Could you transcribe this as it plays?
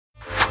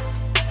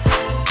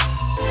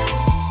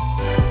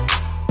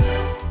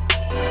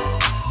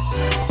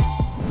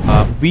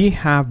we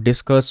have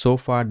discussed so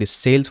far the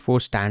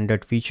Salesforce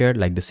standard feature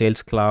like the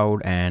Sales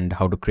Cloud and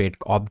how to create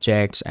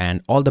objects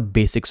and all the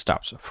basic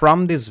stuffs.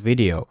 From this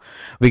video,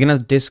 we're gonna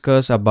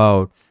discuss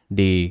about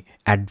the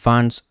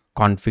advanced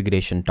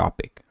configuration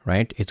topic,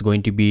 right? It's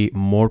going to be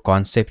more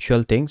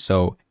conceptual thing.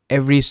 So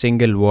every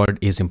single word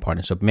is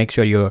important. So make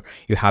sure you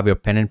have your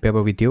pen and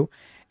paper with you,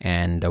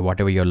 and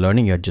whatever you're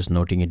learning, you're just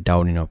noting it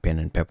down in your pen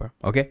and paper.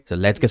 Okay, so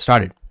let's get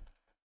started.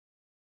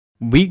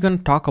 We're going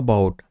to talk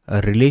about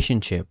a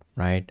relationship,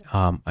 right?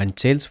 And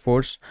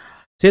Salesforce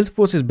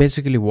is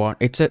basically what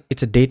it's a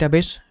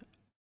database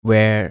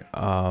where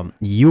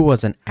you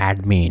as an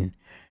admin,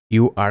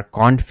 you are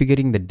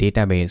configuring the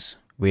database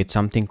with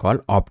something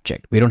called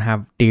object. We don't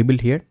have table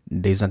here.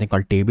 There's nothing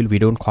called table. We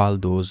don't call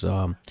those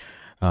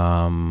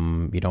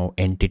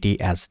entity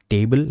as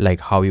table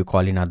like how you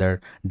call in other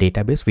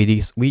database.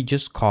 We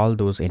just call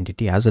those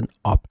entity as an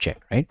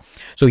object, right?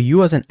 So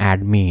you as an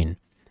admin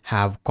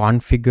have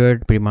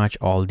configured pretty much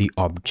all the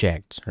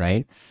objects.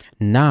 Right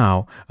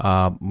now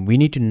we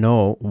need to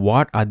know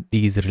what are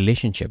these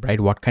relationship, right?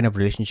 What kind of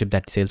relationship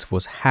that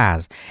Salesforce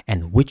has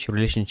and which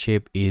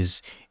relationship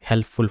is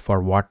helpful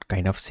for what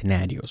kind of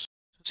scenarios.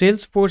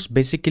 Salesforce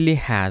basically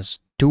has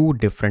two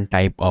different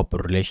type of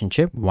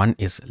relationship. One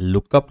is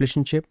lookup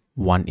relationship,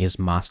 one is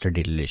master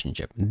data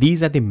relationship.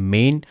 These are the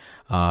main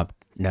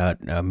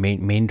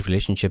main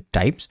relationship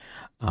types.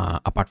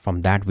 Apart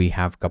from that, we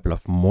have a couple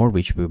of more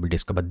which we will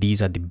discuss, but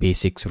these are the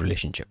basics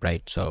relationship,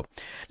 right? So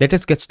let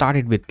us get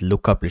started with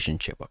lookup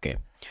relationship. Okay,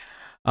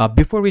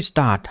 before we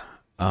start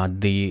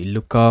the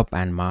lookup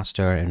and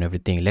master and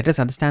everything, let us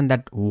understand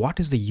that what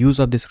is the use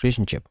of this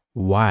relationship,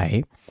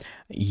 why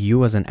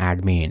you as an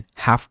admin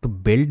have to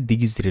build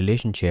these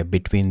relationship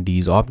between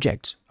these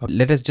objects.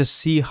 Let us just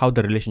see how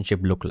the relationship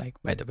look like,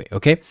 by the way.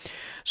 Okay,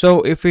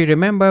 so if we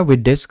remember, we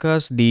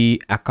discussed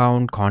the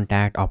account,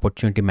 contact,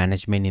 opportunity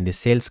management in the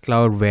Sales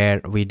Cloud,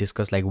 where we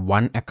discussed like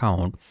one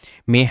account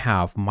may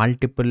have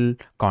multiple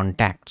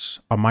contacts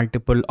or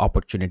multiple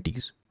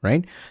opportunities,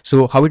 right?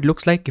 So how it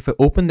looks like, if I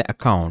open the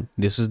account,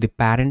 this is the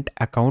parent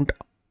account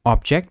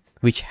object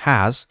which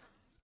has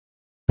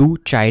two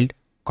child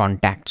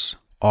contacts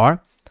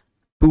or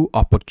two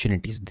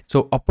opportunities.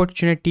 So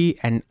opportunity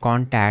and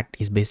contact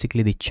is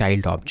basically the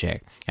child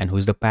object, and who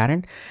is the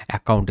parent?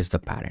 Account is the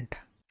parent.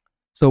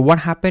 So what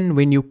happened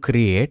when you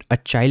create a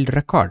child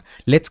record?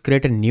 Let's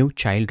create a new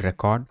child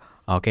record.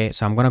 Okay,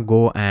 so I'm gonna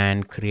go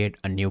and create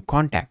a new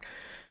contact.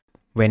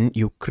 When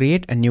you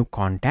create a new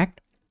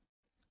contact,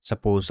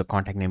 suppose the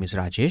contact name is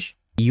Rajesh,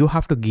 you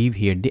have to give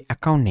here the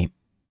account name,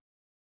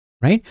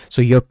 right?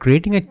 So you're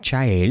creating a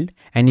child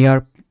and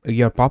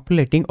you're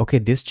populating, okay,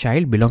 this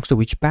child belongs to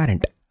which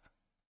parent,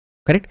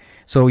 correct?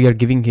 So you're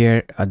giving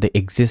here the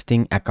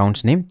existing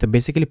account's name. So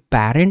basically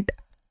parent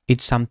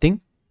is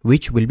something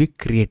which will be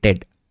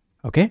created,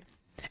 okay,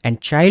 and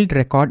child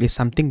record is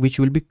something which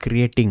will be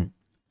creating.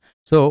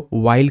 So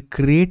while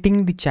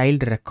creating the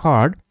child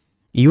record,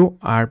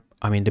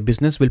 the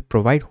business will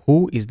provide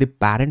who is the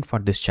parent for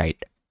this child.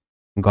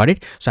 Got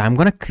it? So I'm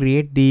gonna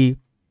create the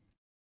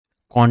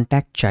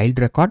contact child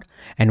record,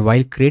 and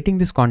while creating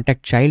this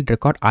contact child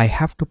record, I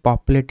have to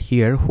populate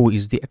here who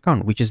is the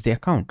account, which is the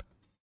account.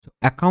 So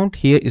account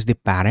here is the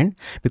parent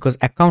because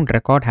account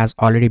record has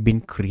already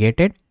been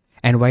created,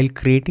 and while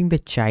creating the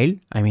child,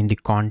 the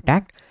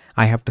contact,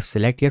 I have to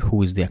select here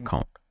who is the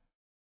account.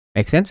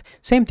 Make sense?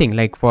 Same thing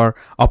like for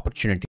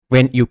opportunity.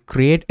 When you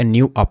create a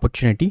new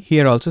opportunity,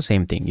 here also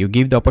same thing. You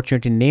give the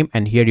opportunity name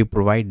and here you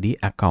provide the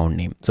account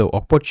name. So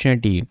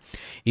opportunity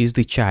is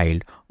the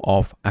child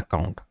of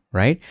account,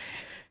 right?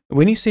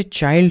 When you say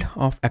child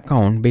of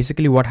account,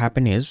 basically what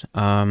happened is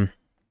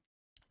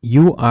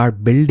you are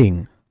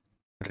building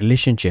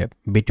relationship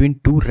between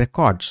two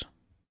records.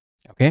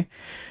 Okay,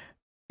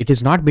 it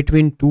is not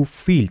between two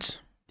fields,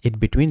 it's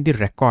between the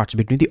records,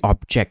 between the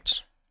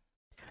objects.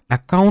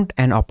 Account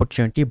and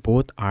opportunity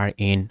both are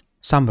in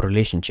some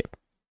relationship.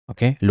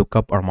 Okay,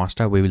 lookup or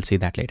master, we will see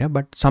that later,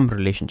 but some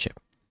relationship.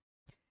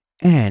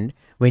 And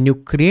when you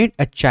create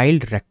a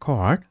child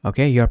record,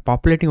 okay, you're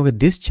populating, okay,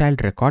 this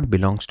child record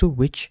belongs to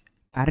which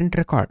parent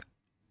record.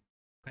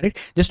 Correct?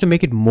 Just to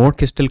make it more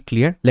crystal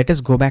clear, let us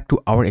go back to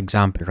our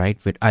example, right?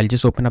 I'll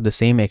just open up the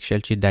same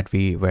Excel sheet that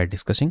we were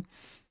discussing.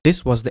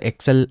 This was the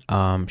Excel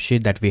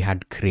sheet that we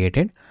had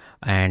created,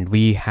 and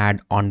we had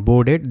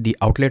onboarded the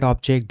outlet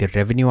object, the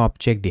revenue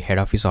object, the head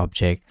office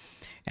object,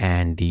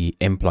 and the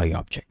employee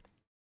object.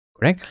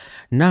 Correct?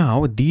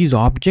 Now these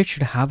objects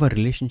should have a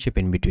relationship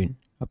in between.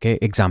 Okay,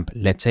 example,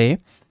 let's say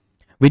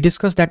we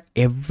discussed that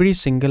every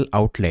single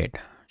outlet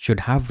should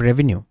have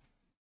revenue.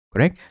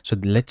 Correct? So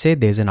let's say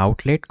there's an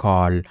outlet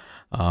called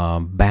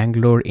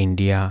Bangalore,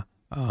 India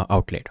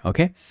outlet.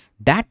 Okay,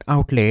 that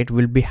outlet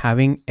will be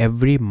having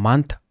every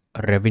month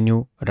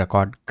revenue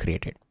record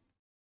created,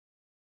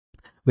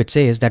 which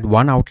says that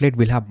one outlet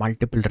will have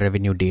multiple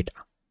revenue data.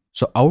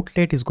 So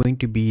outlet is going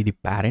to be the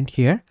parent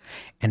here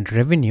and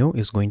revenue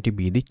is going to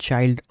be the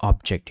child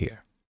object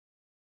here.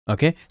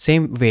 Okay,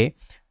 same way,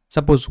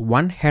 suppose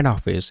one head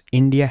office,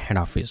 India head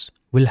office,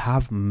 will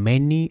have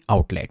many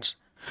outlets.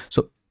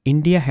 So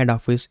India head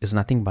office is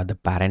nothing but the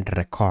parent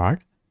record,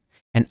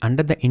 and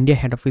under the India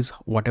head office,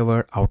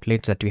 whatever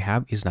outlets that we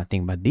have is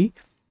nothing but the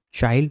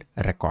child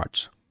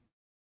records.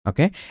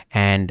 Okay,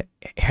 and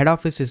head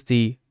office is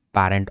the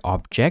parent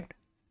object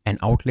and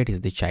outlet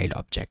is the child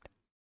object.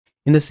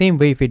 In the same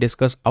way, if we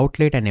discuss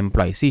outlet and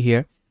employee, see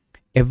here,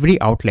 every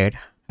outlet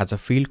has a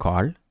field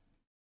called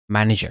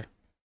manager,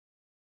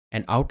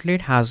 and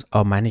outlet has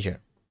a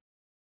manager.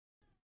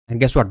 And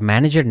guess what?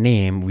 Manager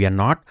name, we are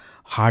not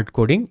hard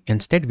coding.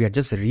 Instead, we are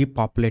just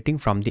repopulating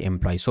from the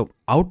employee. So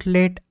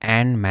outlet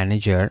and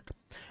manager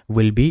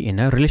will be in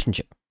a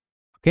relationship.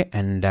 Okay,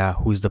 and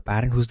who is the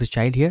parent, who's the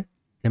child here?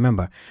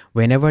 Remember,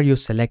 whenever you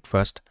select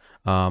first,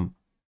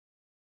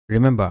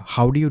 remember,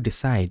 how do you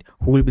decide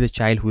who will be the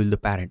child, who will be the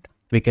parent?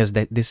 Because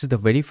this is the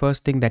very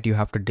first thing that you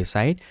have to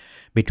decide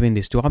between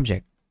these two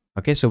objects.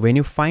 Okay, so when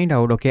you find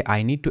out, okay,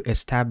 I need to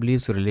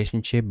establish a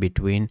relationship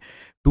between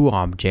two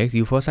objects,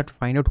 you first have to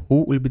find out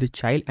who will be the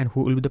child and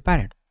who will be the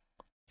parent.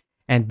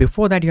 And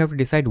before that, you have to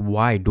decide,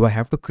 why do I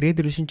have to create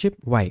the relationship?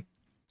 Why?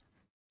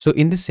 So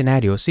in this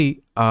scenario,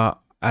 see,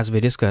 as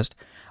we discussed,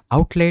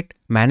 outlet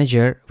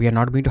manager, we are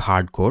not going to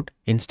hard code.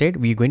 Instead,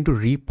 we're going to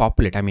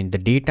repopulate. I mean, the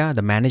data,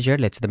 the manager,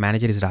 let's say the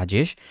manager is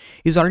Rajesh,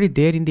 is already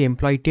there in the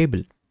employee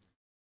table.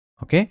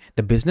 Okay,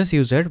 the business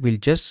user will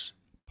just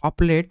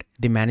populate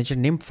the manager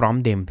name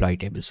from the employee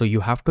table. So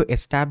you have to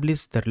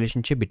establish the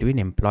relationship between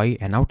employee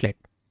and outlet.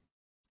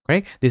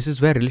 Correct? This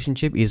is where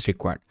relationship is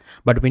required.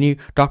 But when you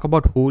talk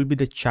about who will be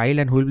the child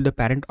and who will be the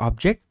parent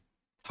object,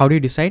 how do you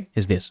decide?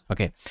 Is this.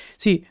 Okay.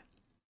 See,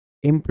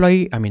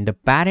 the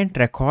parent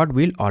record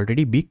will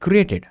already be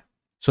created.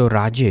 So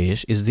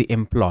Rajesh is the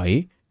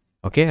employee.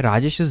 Okay.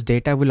 Rajesh's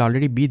data will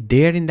already be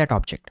there in that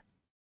object.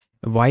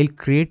 While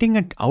creating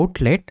an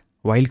outlet,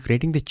 while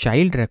creating the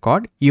child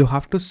record, you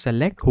have to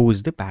select who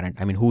is the parent,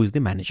 who is the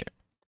manager.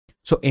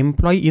 So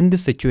employee in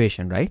this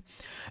situation, right?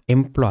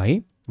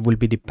 Employee will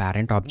be the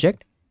parent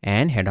object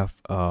and head of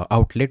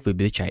outlet will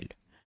be the child,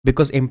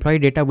 because employee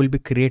data will be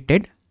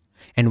created,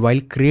 and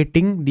while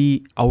creating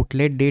the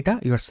outlet data,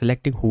 you are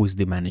selecting who is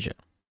the manager.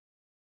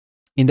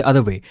 In the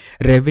other way,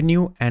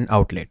 revenue and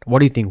outlet, what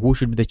do you think? Who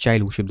should be the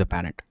child, who should be the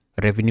parent?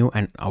 Revenue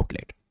and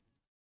outlet.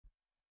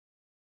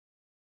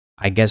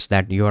 I guess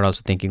that you are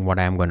also thinking what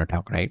I am going to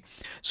talk, right?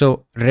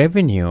 So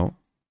revenue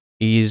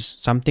is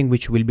something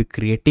which will be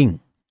creating.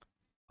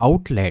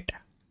 Outlet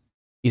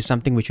is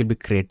something which will be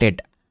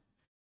created.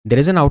 There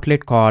is an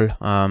outlet called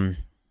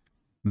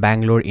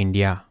Bangalore,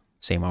 India,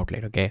 same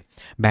outlet, okay?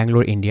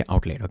 Bangalore, India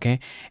outlet, okay?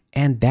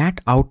 And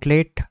that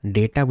outlet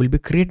data will be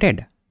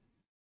created.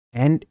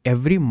 And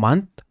every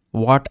month,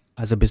 what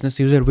as a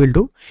business user will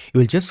do, you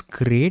will just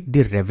create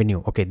the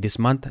revenue. Okay, this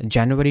month,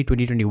 January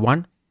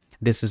 2021,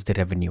 this is the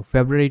revenue.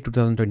 February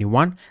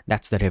 2021,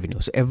 that's the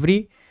revenue. So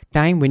every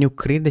time when you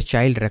create the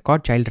child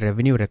record, child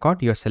revenue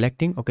record, you're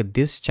selecting, okay,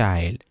 this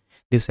child,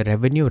 this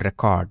revenue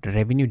record,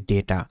 revenue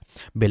data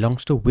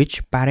belongs to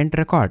which parent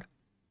record?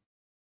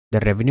 The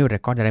revenue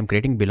record that I'm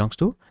creating belongs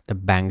to the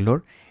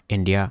Bangalore,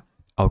 India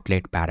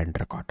outlet parent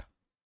record.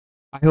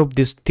 I hope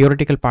this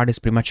theoretical part is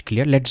pretty much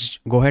clear. Let's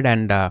go ahead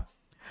and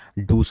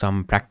do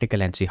some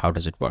practical and see how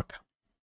does it work.